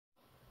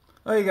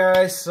Hey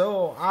guys,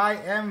 so I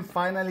am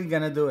finally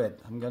gonna do it.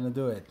 I'm gonna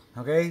do it,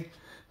 okay?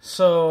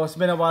 So it's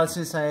been a while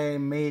since I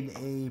made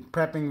a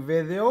prepping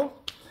video,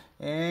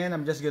 and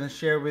I'm just gonna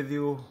share with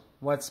you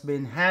what's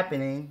been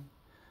happening,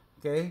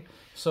 okay?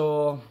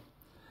 So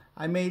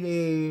I made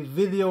a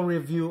video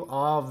review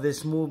of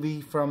this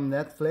movie from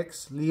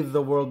Netflix, Leave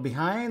the World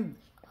Behind.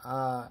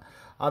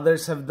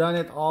 Others have done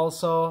it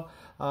also.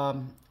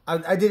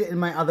 I did it in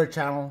my other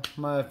channel,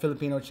 my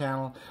Filipino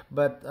channel,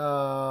 but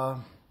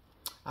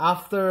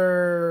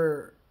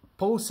after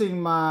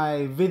posting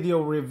my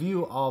video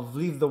review of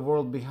Leave the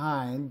World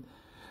Behind,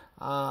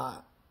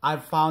 I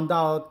found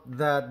out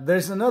that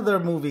there's another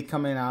movie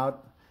coming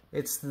out.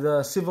 It's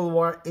the Civil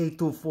War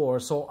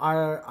A24. So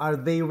are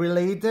they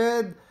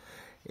related?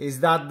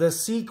 Is that the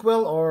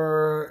sequel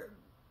or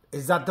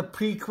is that the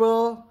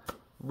prequel?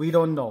 We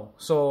don't know.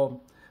 So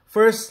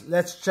first,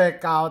 let's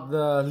check out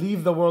the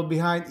Leave the World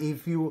Behind.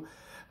 If you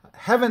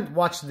haven't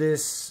watched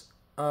this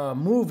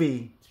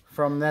movie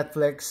from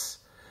Netflix,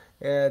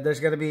 there's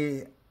gonna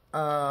be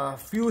a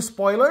few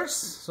spoilers,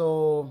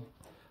 so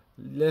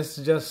let's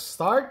just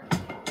start.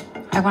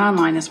 I went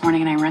online this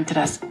morning and I rented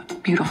us a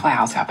beautiful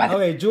house out by the...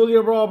 Okay,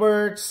 Julia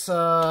Roberts,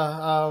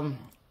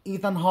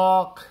 Ethan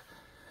Hawke.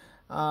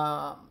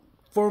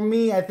 For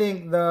me, I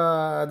think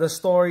the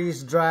story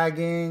is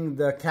dragging.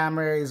 The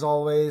camera is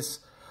always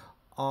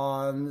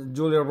on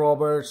Julia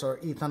Roberts or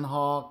Ethan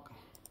Hawke.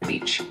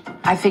 beach.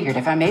 I figured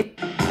if I made...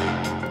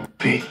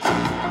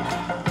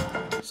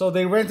 So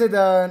they rented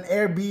an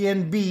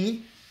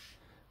Airbnb,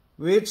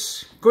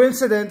 which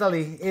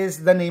coincidentally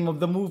is the name of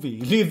the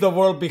movie, Leave the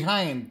World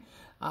Behind.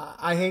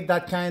 I hate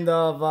that kind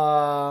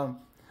of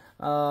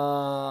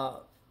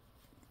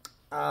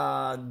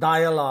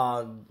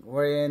dialogue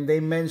wherein they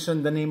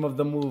mention the name of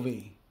the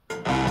movie.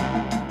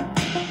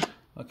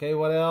 Okay,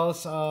 what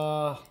else?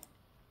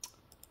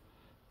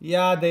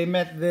 Yeah, they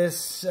met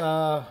this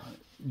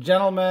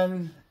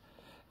gentleman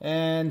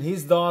and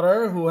his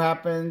daughter, who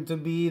happens to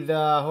be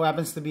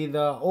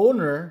the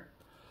owner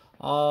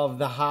of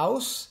the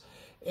house.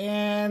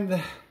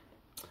 And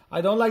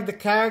I don't like the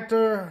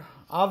character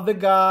of the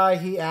guy.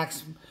 He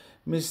acts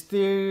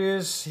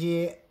mysterious.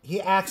 He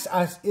acts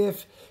as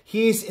if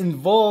he's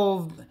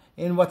involved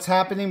in what's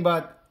happening,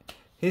 but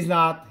he's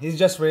not. He's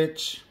just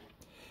rich.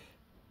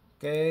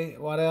 Okay,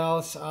 what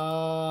else?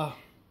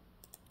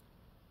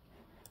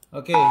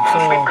 Okay,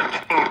 so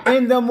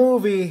in the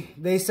movie,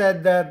 they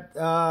said that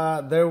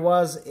there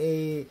was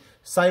a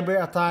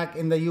cyber attack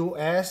in the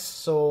US,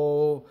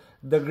 so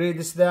the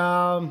grid is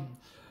down,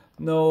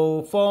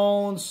 no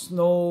phones,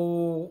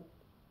 no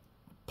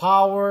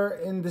power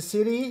in the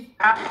city.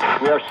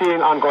 We are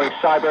seeing ongoing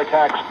cyber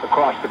attacks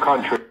across the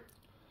country.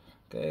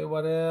 Okay,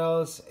 what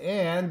else?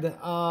 And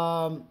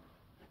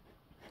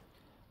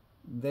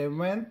they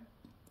went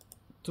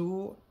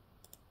to...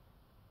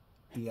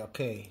 Yeah,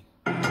 okay.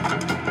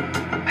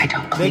 I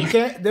don't believe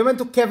They went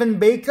to Kevin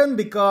Bacon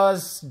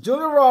because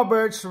Julia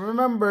Roberts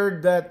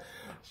remembered that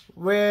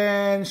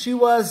when she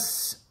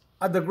was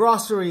at the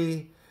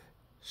grocery,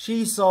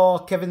 she saw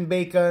Kevin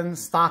Bacon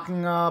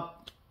stocking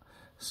up.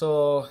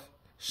 So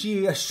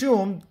she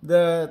assumed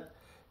that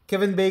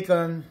Kevin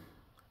Bacon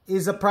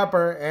is a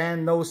prepper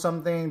and knows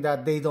something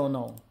that they don't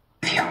know.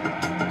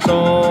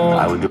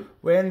 So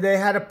when they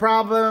had a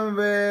problem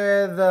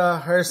with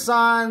her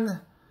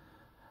son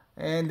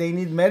and they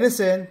need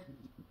medicine,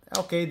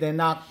 okay, they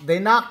knocked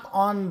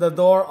on the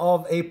door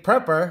of a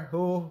prepper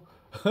who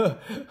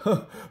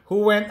who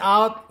went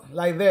out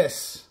like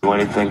this. Do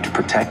anything to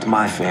protect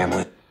my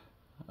family.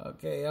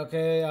 Okay,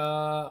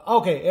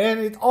 and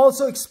it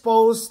also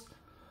exposed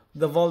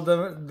the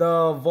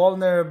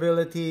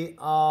vulnerability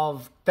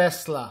of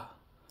Tesla.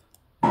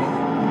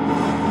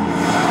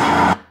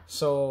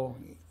 So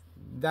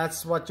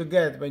that's what you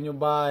get when you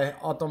buy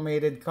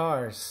automated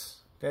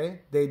cars. Okay,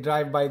 they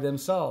drive by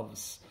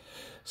themselves.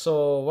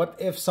 So what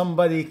if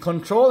somebody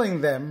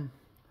controlling them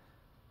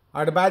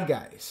are the bad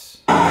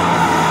guys?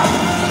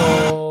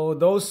 So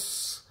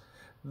those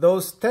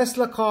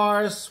Tesla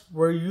cars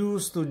were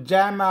used to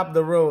jam up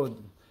the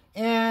road.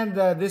 And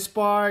this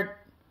part,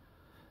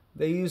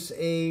 they use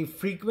a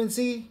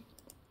frequency.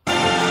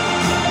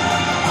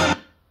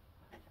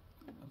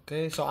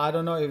 Okay, so I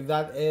don't know if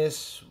that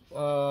is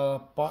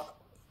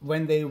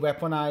when they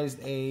weaponized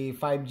a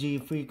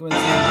 5G frequency.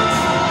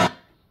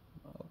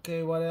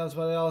 Okay, what else?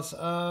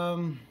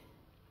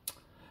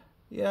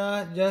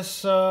 Yeah,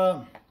 just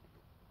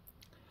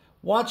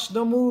watch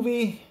the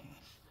movie.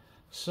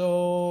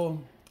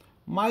 So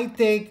my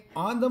take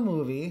on the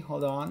movie,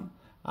 hold on,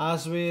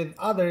 as with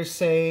others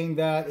saying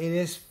that it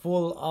is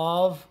full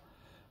of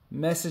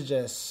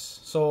messages.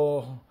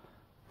 So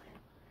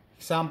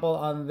example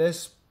on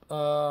this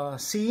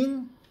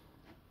scene,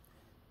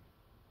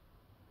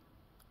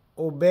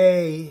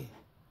 obey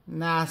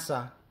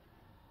NASA.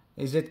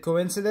 Is it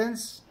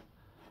coincidence?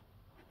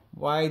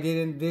 Why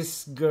didn't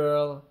this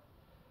girl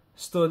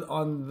stood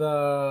on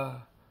the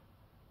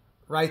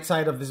right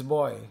side of this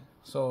boy?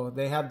 So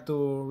they have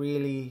to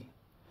really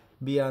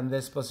be on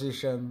this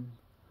position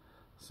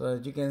so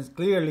that you can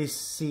clearly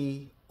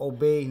see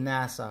obey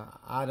NASA.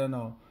 I don't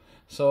know.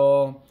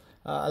 So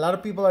a lot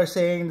of people are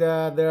saying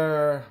that there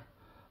are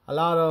a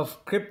lot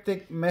of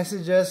cryptic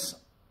messages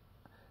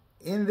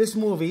in this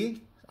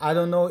movie. I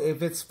don't know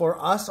if it's for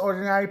us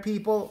ordinary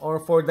people or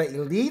for the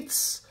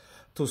elites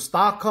to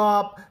stock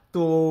up,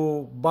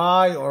 to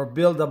buy or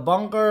build a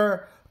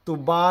bunker, to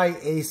buy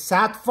a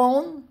sat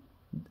phone.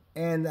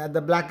 And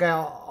the black guy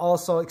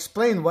also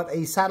explained what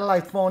a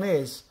satellite phone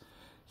is.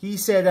 He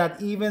said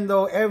that even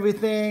though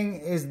everything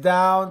is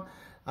down,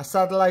 a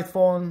satellite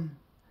phone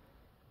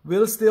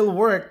will still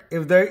work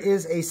if there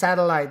is a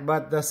satellite,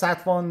 but the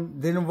sat phone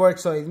didn't work,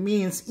 so it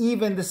means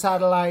even the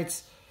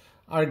satellites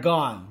are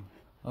gone.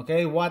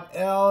 Okay, what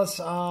else?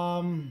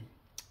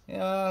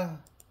 Yeah,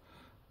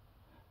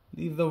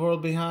 leave the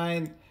world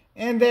behind.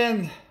 And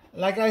then,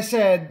 like I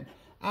said,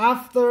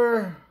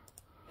 after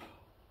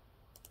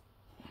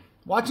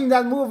watching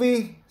that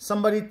movie,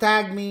 somebody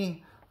tagged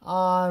me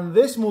on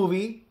this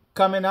movie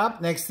coming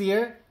up next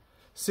year,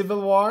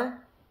 Civil War.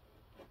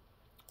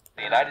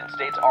 The United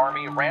States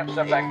Army ramps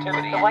up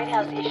activity. The White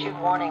House issued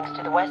warnings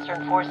to the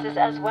Western forces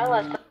as well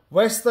as the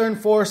Western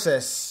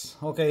forces.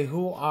 Okay,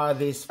 who are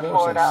these forces?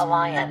 Florida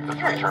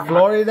Alliance.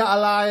 Florida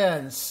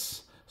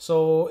Alliance.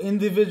 So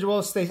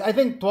individual states. I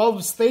think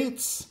 12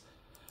 states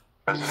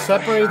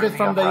separated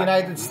from the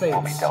United States.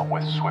 Will be dealt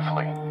with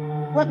swiftly.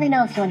 Let me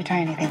know if you want to try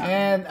anything.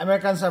 And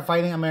Americans are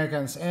fighting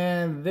Americans.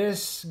 And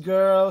this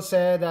girl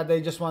said that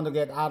they just want to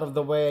get out of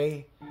the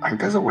way. Are you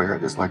guys aware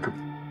there's like a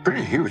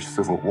pretty huge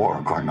civil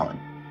war going on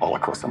all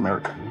across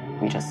America?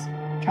 We just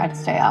try to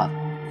stay out.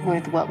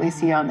 With what we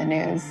see on the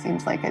news,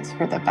 seems like it's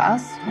for the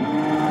best.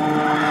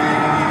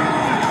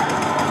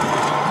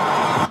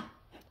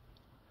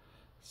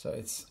 So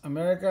it's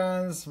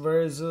Americans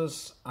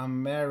versus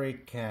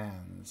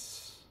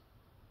Americans.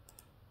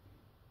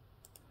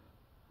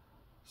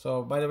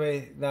 So by the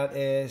way, that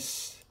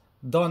is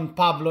Don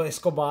Pablo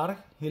Escobar.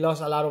 He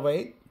lost a lot of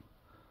weight.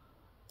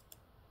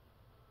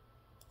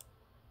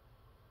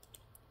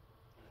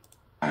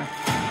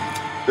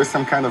 There's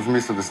some kind of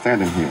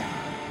misunderstanding here.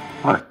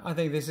 What? I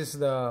think this is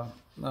the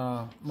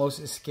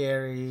most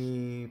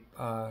scary.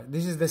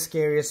 This is the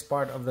scariest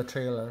part of the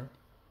trailer.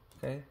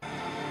 Okay.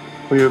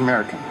 We're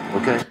American,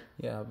 okay?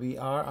 Yeah, we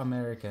are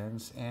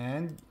Americans.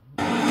 And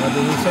what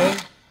did he say?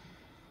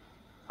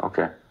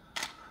 Okay.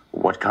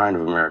 What kind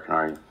of American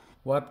are you?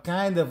 What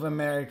kind of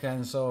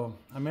American? So,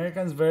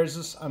 Americans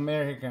versus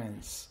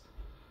Americans.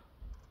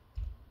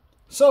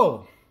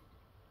 So,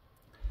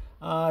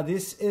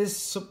 this is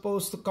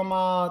supposed to come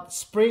out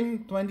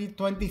spring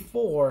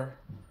 2024.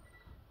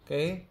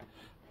 Okay.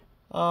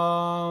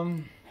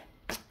 Have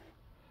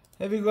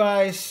you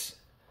guys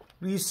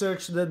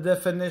researched the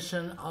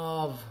definition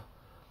of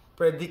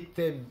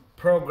predictive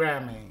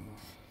programming?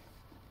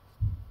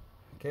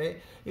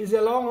 Okay, it's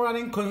a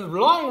long-running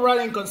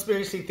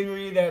conspiracy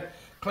theory that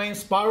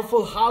claims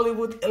powerful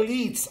Hollywood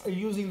elites are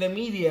using the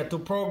media to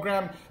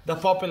program the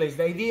populace.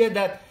 The idea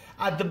that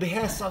at the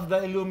behest of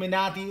the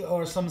Illuminati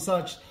or some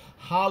such,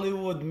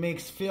 Hollywood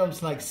makes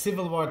films like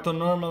Civil War to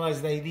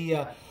normalize the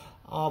idea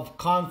of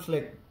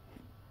conflict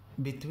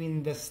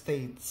between the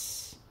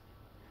states.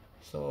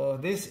 So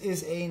this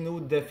is a new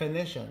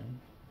definition.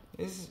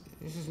 This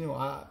is new,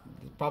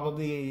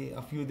 probably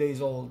a few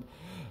days old.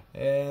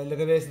 Look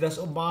at this. That's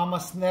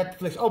Obama's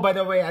Netflix. Oh, by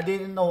the way, I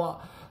didn't know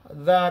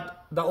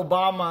that the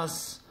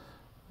Obamas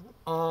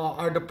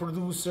are the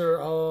producer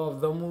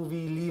of the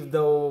movie Leave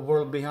the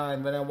World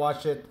Behind. When I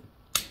watched it,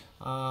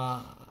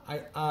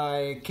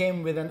 I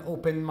came with an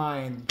open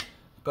mind.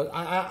 Because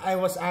I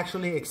was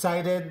actually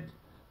excited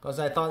because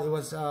I thought it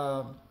was,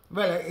 well,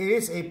 it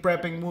is a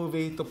prepping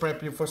movie to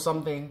prep you for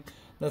something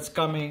that's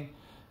coming.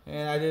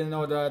 And I didn't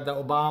know that the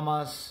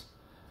Obamas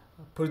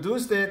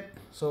produced it.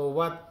 So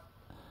what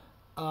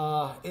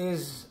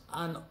is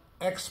an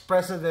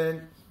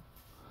ex-president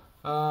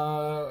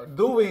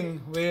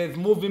doing with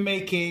movie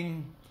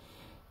making?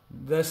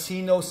 Does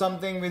he know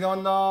something we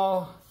don't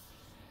know?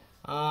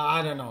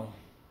 I don't know.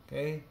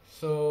 Okay,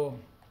 so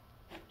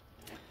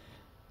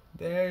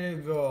there you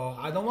go.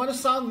 I don't want to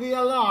sound the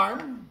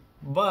alarm,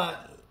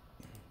 but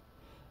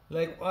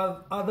like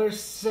what others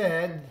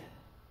said,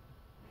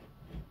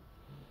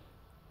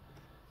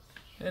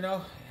 you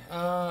know,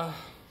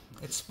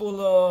 it's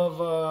full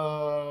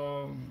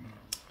of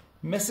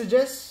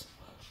messages,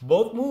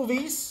 both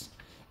movies.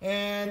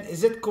 And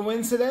is it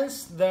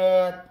coincidence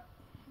that,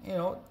 you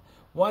know,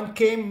 one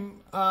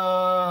came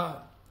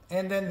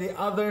and then the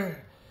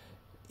other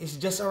is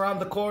just around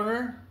the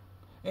corner?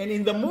 And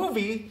in the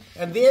movie,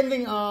 at the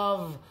ending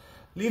of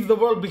Leave the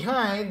World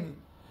Behind,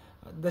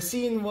 the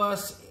scene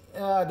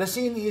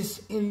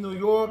is in New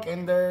York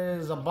and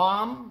there's a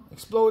bomb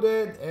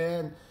exploded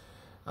and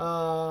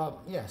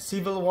yeah,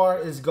 Civil War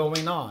is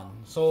going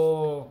on.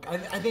 So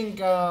I think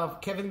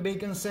Kevin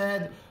Bacon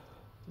said,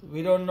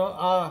 we don't know,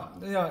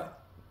 yeah,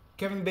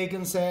 Kevin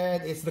Bacon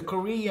said it's the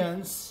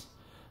Koreans,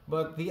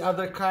 but the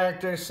other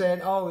character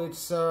said, oh,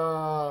 it's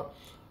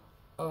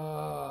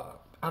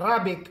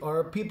Arabic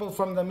or people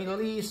from the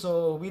Middle East,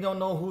 so we don't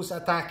know who's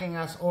attacking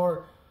us,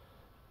 or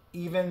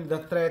even the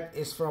threat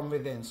is from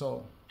within.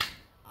 So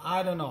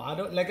I don't know. I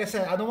don't, like I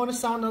said, I don't want to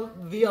sound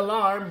the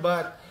alarm,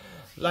 but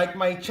like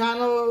my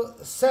channel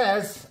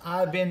says,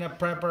 I've been a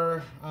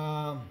prepper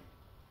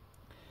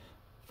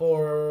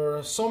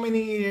for so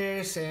many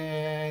years,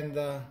 and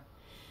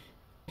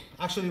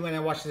actually when I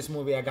watched this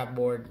movie, I got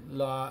bored.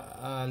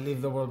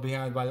 Leave the World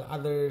Behind, while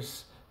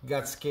others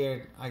got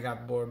scared. I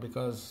got bored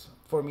because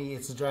for me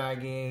it's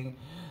dragging.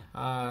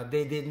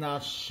 They did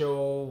not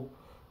show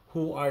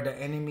who are the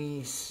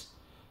enemies,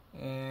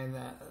 and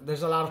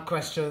there's a lot of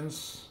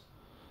questions,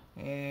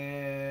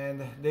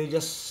 and they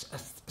just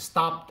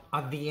stopped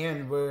at the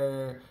end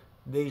where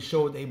they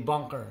showed a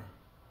bunker.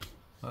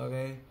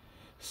 Okay,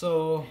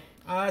 so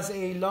as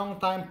a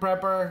long-time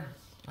prepper,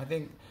 I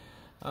think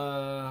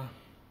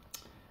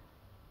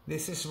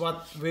this is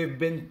what we've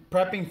been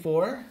prepping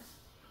for.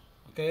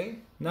 Okay,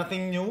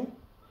 nothing new,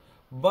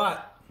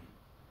 but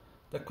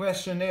the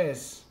question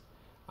is,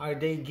 are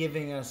they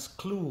giving us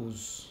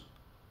clues,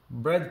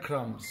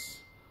 breadcrumbs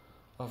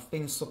of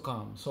things to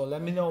come? So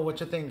let me know what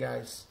you think,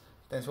 guys.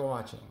 Thanks for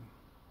watching.